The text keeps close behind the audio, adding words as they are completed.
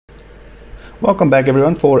Welcome back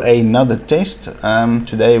everyone for another test.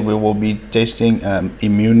 Today we will be testing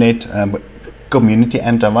Immunet community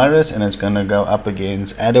antivirus, and it's going to go up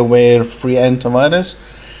against Adaware free antivirus.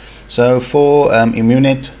 So for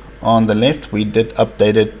Immunet on the left, we did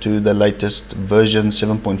update it to the latest version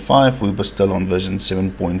 7.5. We were still on version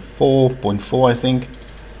 7.4.4 I think.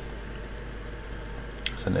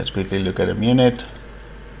 So let's quickly look at Immunet.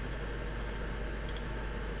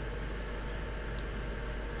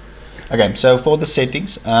 Okay, so for the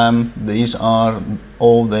settings, these are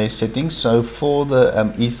all the settings. So for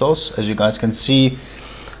the ethos, as you guys can see,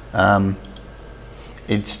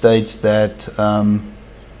 it states that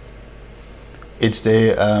it's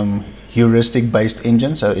their heuristic based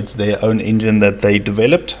engine, so it's their own engine that they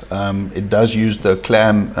developed. It does use the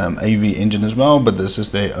CLAM AV engine as well, but this is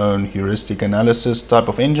their own heuristic analysis type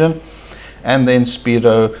of engine. And then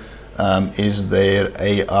Spiro is their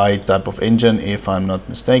AI type of engine, if I'm not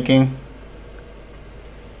mistaken.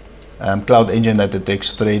 Cloud engine that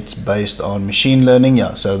detects threats based on machine learning.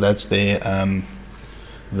 Yeah, so that's their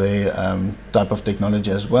type of technology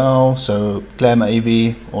as well. So CLAM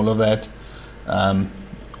AV, all of that.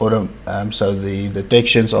 So the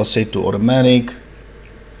detections are set to automatic,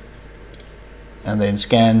 and then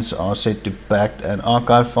scans are set to packed and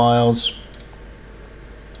archive files.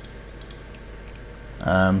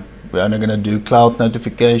 We're only going to do cloud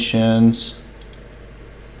notifications,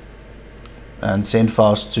 and send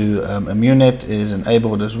files to Immunet is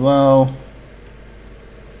enabled as well.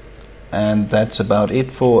 And that's about it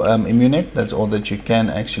for Immunet. That's all that you can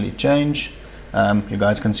actually change. You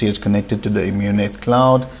guys can see it's connected to the Immunet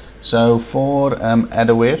cloud. So for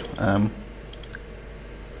Adaware,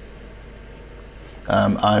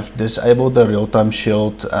 I've disabled the real-time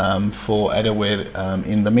shield for Adaware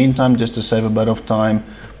in the meantime, just to save a bit of time,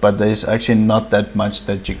 but there's actually not that much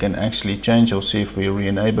that you can actually change. You'll see if we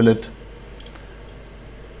re-enable it.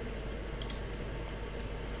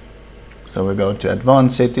 So we go to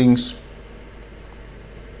advanced settings.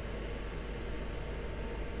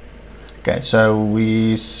 Okay, so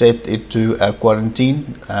we set it to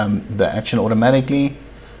quarantine the action automatically.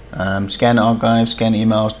 Scan archives, scan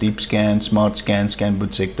emails, deep scan, smart scan, scan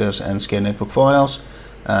boot sectors, and scan network files.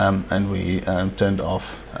 And we turned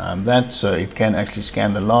off that, so it can actually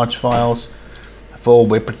scan the large files. For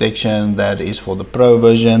web protection, that is for the pro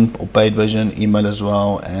version or paid version, email as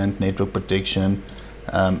well, and network protection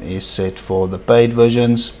is set for the paid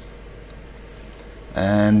versions.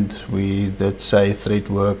 And we did say threat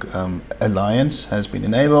work alliance has been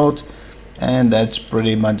enabled, and that's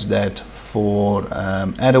pretty much that for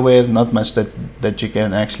Adaware. Not much that you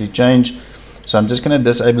can actually change. So I'm just going to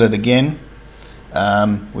disable it again.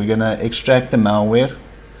 We're going to extract the malware.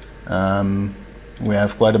 We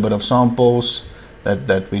have quite a bit of samples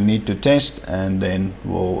that we need to test, and then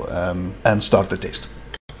we'll start the test.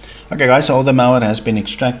 Okay guys, so all the malware has been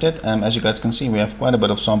extracted. As you guys can see, we have quite a bit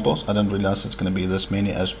of samples. I didn't realize it's going to be this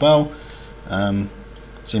many as well.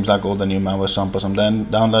 Seems like all the new malware samples I'm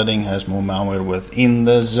downloading has more malware within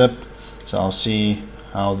the zip. So I'll see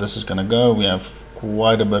how this is going to go. We have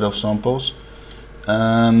quite a bit of samples.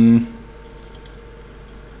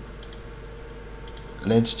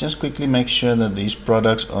 Let's just quickly make sure that these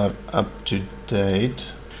products are up to date.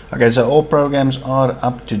 Okay, so all programs are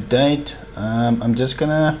up to date. I'm just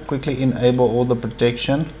gonna quickly enable all the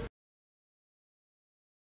protection,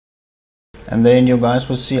 and then you guys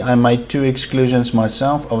will see I made 2 exclusions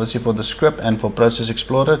myself, obviously for the script and for Process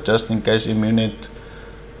Explorer, just in case Immunet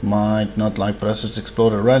might not like Process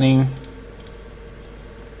Explorer running.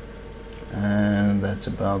 And that's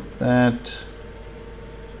about that.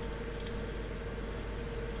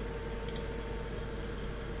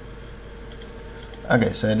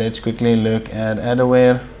 Okay, so let's quickly look at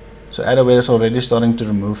Adaware. So Adaware is already starting to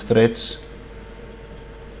remove threats.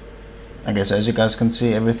 Okay, so as you guys can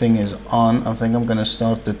see, everything is on. I think I'm going to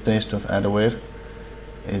start the test of Adaware.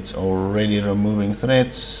 It's already removing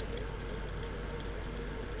threats.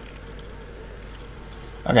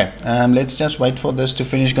 Okay, let's just wait for this to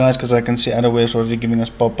finish, guys, because I can see Adaware is already giving us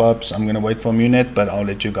pop-ups. I'm going to wait for Immunet, but I'll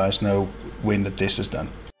let you guys know when the test is done.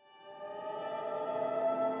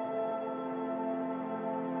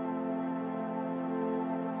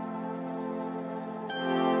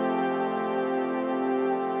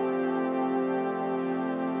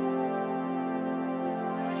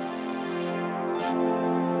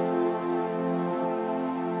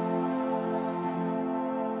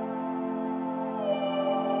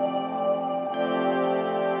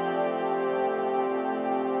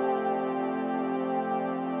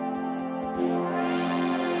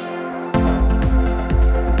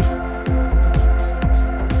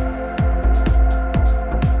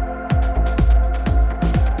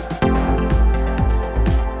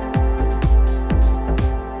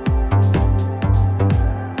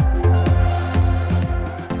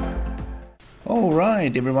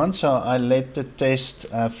 Immunet, everyone. So I let the test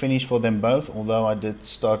finish for them both, although I did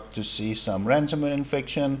start to see some ransomware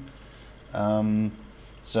infection.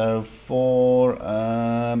 So for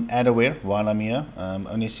Adaware, while I'm here,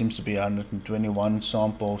 only seems to be 121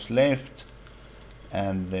 samples left.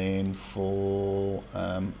 And then for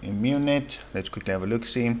Immunet, let's quickly have a look,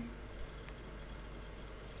 see.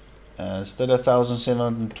 Still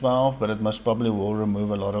 1,712, but it most probably will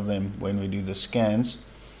remove a lot of them when we do the scans.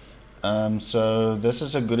 So this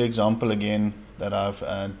is a good example again that I've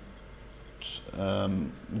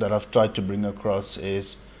tried to bring across.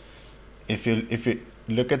 Is if you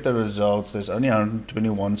look at the results, there's only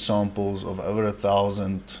 121 samples of over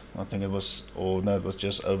 1,000. I think it was, or no, it was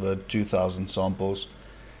just over 2,000 samples.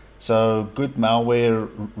 So good malware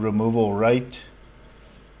removal rate.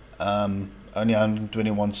 Only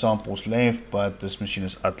 121 samples left, but this machine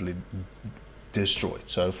is utterly destroyed.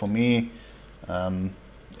 So for me,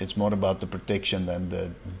 it's more about the protection than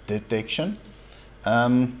the detection.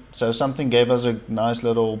 So something gave us a nice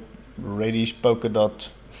little reddish polka dot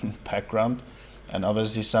background, and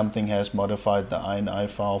obviously something has modified the INI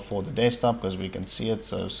file for the desktop because we can see it.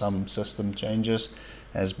 So some system changes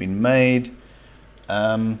has been made.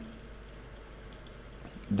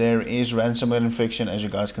 There is ransomware infection, as you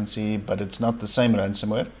guys can see, but it's not the same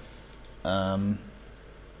ransomware.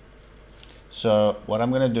 So what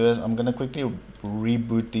I'm going to do is I'm going to quickly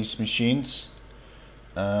reboot these machines.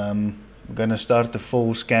 I'm going to start the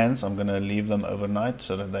full scans. I'm going to leave them overnight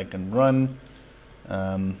so that they can run.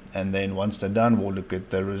 And then once they're done, we'll look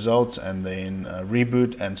at the results and then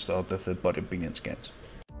reboot and start the third-party opinion scans.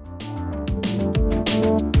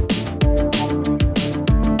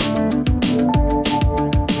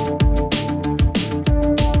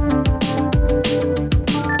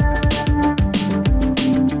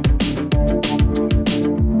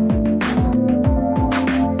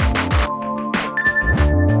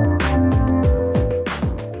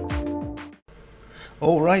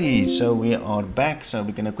 Alrighty, so we are back. So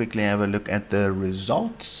we're going to quickly have a look at the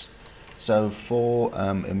results. So for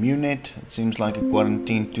Immunet, it seems like it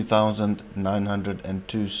quarantined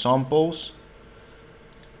 2,902 samples.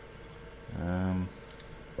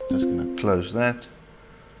 Just going to close that.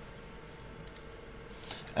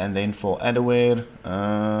 And then for Adaware,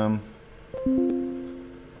 I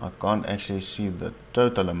can't actually see the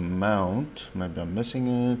total amount. Maybe I'm missing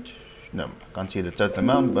it. No, I can't see the total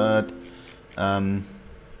amount, but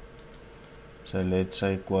so let's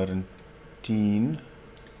say quarantine.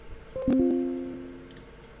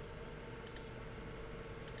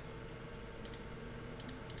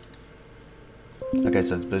 Okay,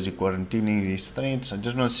 so it's busy quarantining these threads. I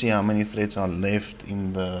just want to see how many threads are left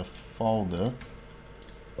in the folder.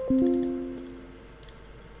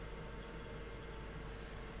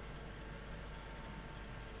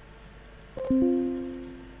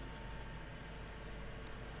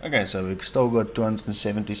 Okay, so we've still got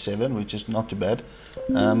 277, which is not too bad.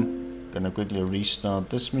 Gonna quickly restart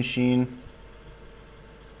this machine.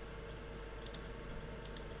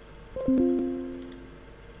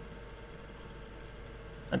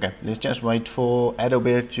 Okay, let's just wait for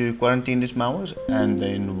Adaware to quarantine these malwares, and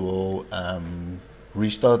then we'll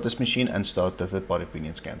restart this machine and start the third-party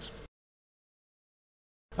opinion scans.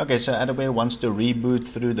 Okay, so Adaware wants to reboot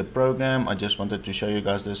through the program. I just wanted to show you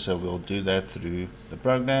guys this, so we'll do that through the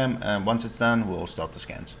program, and once it's done, we'll start the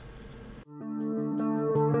scans.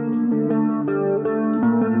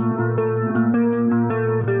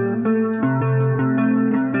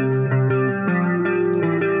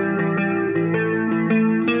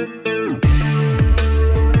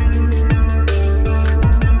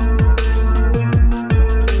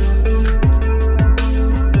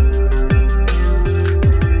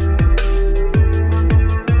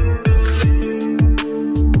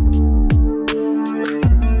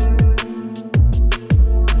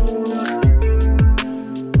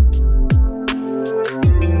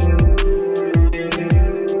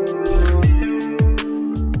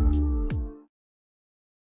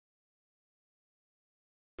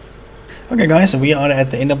 Okay guys, so we are at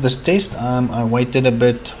the end of this test. I waited a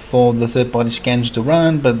bit for the third-party scans to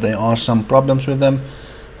run, but there are some problems with them.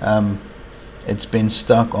 It's been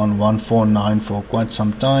stuck on 149 for quite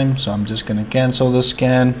some time, so I'm just going to cancel the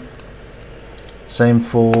scan. Same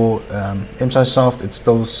for MSciSoft, it's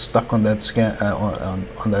still stuck on that scan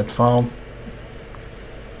on that file.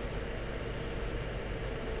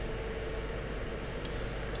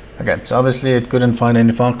 Okay, so obviously it couldn't find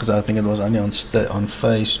any file because I think it was only on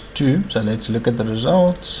phase 2. So let's look at the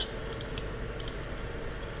results.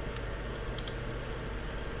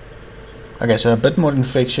 Okay, so a bit more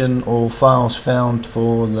infection or files found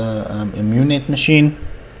for the Immunet machine.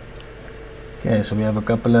 Okay, so we have a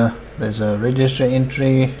couple of, there's a registry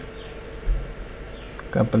entry,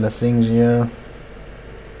 couple of things here.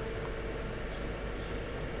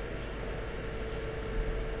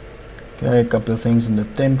 Okay, a couple of things in the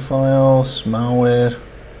temp files, malware.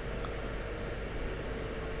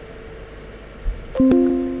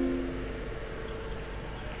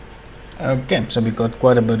 Okay, so we got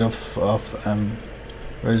quite a bit of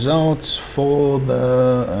results for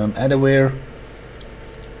the Adaware.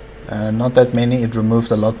 Not that many. It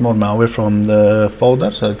removed a lot more malware from the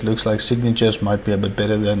folder, so it looks like signatures might be a bit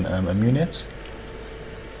better than Immunet.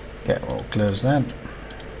 Okay, we'll close that.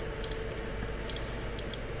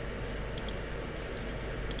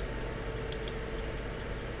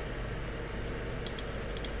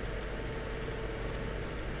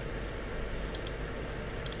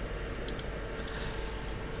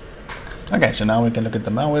 Okay, so now we can look at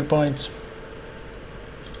the malware points.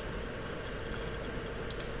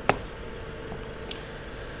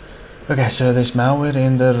 Okay, so there's malware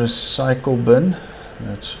in the recycle bin.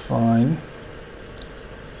 That's fine.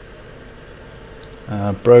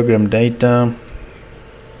 Program data,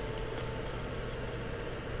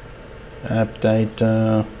 app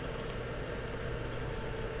data,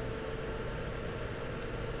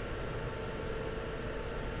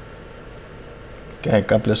 okay, a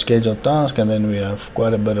couple of scheduled tasks, and then we have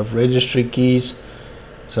quite a bit of registry keys,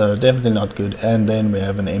 so definitely not good. And then we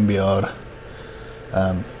have an MBR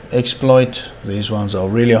exploit. These ones are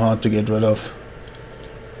really hard to get rid of.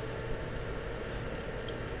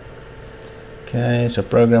 Okay, so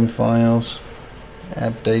program files,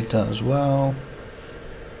 app data as well.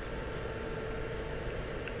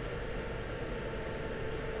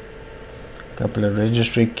 Couple of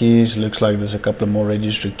registry keys. Looks like there's a couple more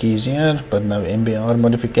registry keys here, but no MBR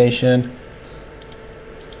modification.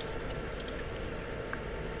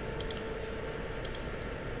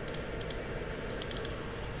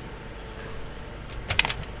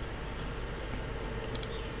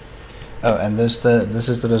 Oh, and this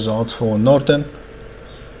is the results for Norton.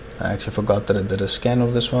 I actually forgot that I did a scan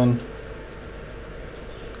of this one.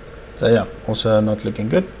 So yeah, also not looking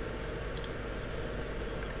good.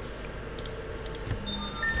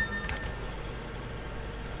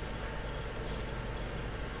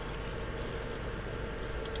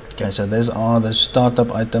 Okay, so these are the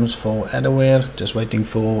startup items for Adaware. Just waiting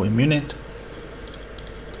for Immunet.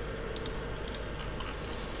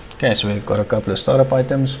 Okay, so we've got a couple of startup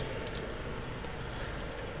items.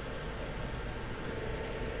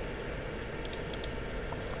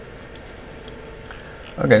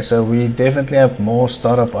 Okay, so we definitely have more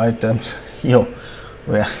startup items. Yo,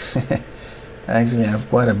 we actually have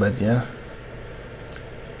quite a bit, yeah.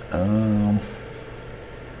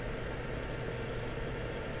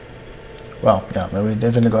 Well, yeah, we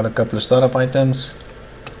definitely got a couple of startup items.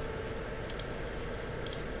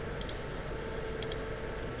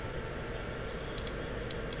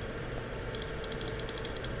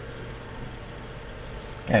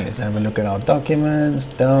 Okay, let's have a look at our documents,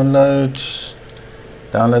 downloads.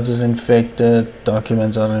 Downloads is infected,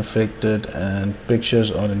 documents are infected, and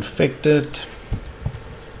pictures are infected.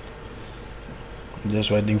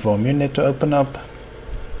 Just waiting for Immunet to open up.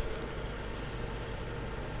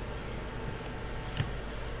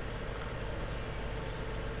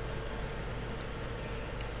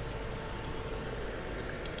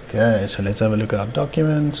 Okay, so let's have a look at our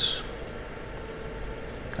documents.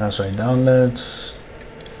 Sorry, downloads.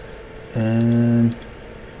 And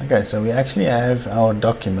okay, so we actually have our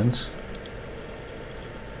documents,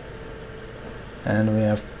 and we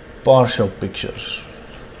have partial pictures.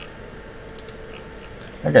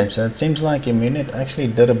 Okay, so it seems like Immunet actually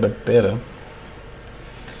did a bit better.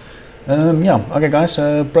 Yeah, okay guys,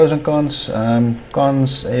 so pros and cons.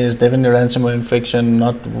 Cons is definitely ransomware infection,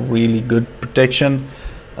 not really good protection,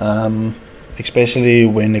 especially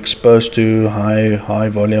when exposed to high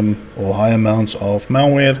volume or high amounts of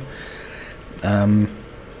malware.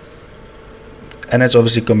 And it's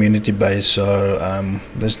obviously community based, so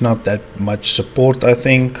there's not that much support, I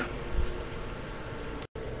think,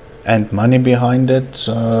 and money behind it.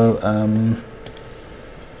 So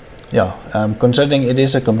yeah, considering it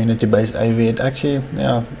is a community based AV, it actually,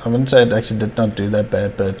 yeah, I wouldn't say it actually did not do that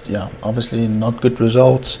bad, but yeah, obviously not good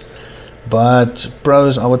results. But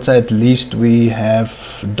pros, I would say at least we have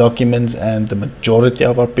documents and the majority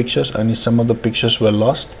of our pictures. Only some of the pictures were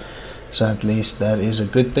lost, so at least that is a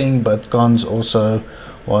good thing. But cons also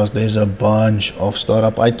was there's a bunch of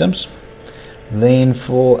startup items. Then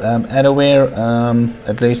for Adaware,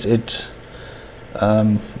 at least it,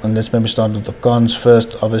 and let's maybe start with the cons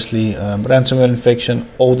first. Obviously, ransomware infection,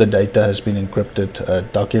 all the data has been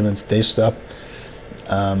encrypted, documents, desktop.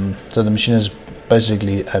 So the machine is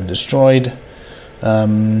basically destroyed.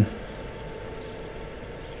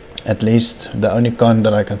 At least the only con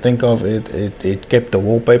that I can think of, it kept the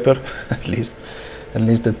wallpaper. at least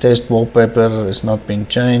the test wallpaper is not being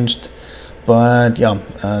changed. But yeah,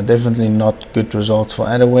 definitely not good results for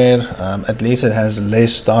Adaware. At least it has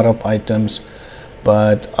less startup items,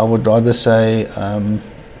 but I would rather say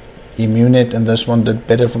Immunet and this one did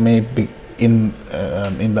better for me in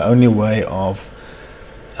the only way of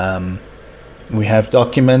we have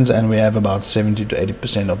documents and we have about 70 to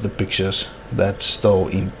 80% of the pictures that's still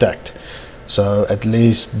intact. So at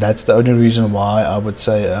least that's the only reason why I would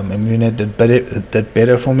say Immunet did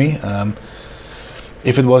better for me.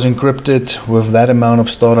 If it was encrypted with that amount of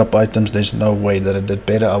startup items, there's no way that it did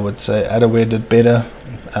better. I would say Adaware did better,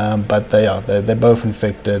 but they're both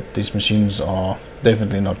infected. These machines are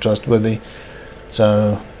definitely not trustworthy.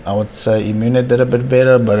 So I would say Immunet did a bit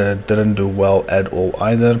better, but it didn't do well at all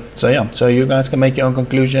either. So yeah, so you guys can make your own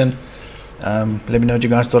conclusion. Let me know what you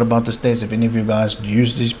guys thought about this test. If any of you guys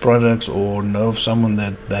use these products or know of someone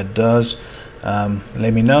that does,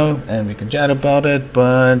 let me know and we can chat about it.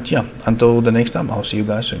 But yeah, until the next time, I'll see you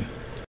guys soon.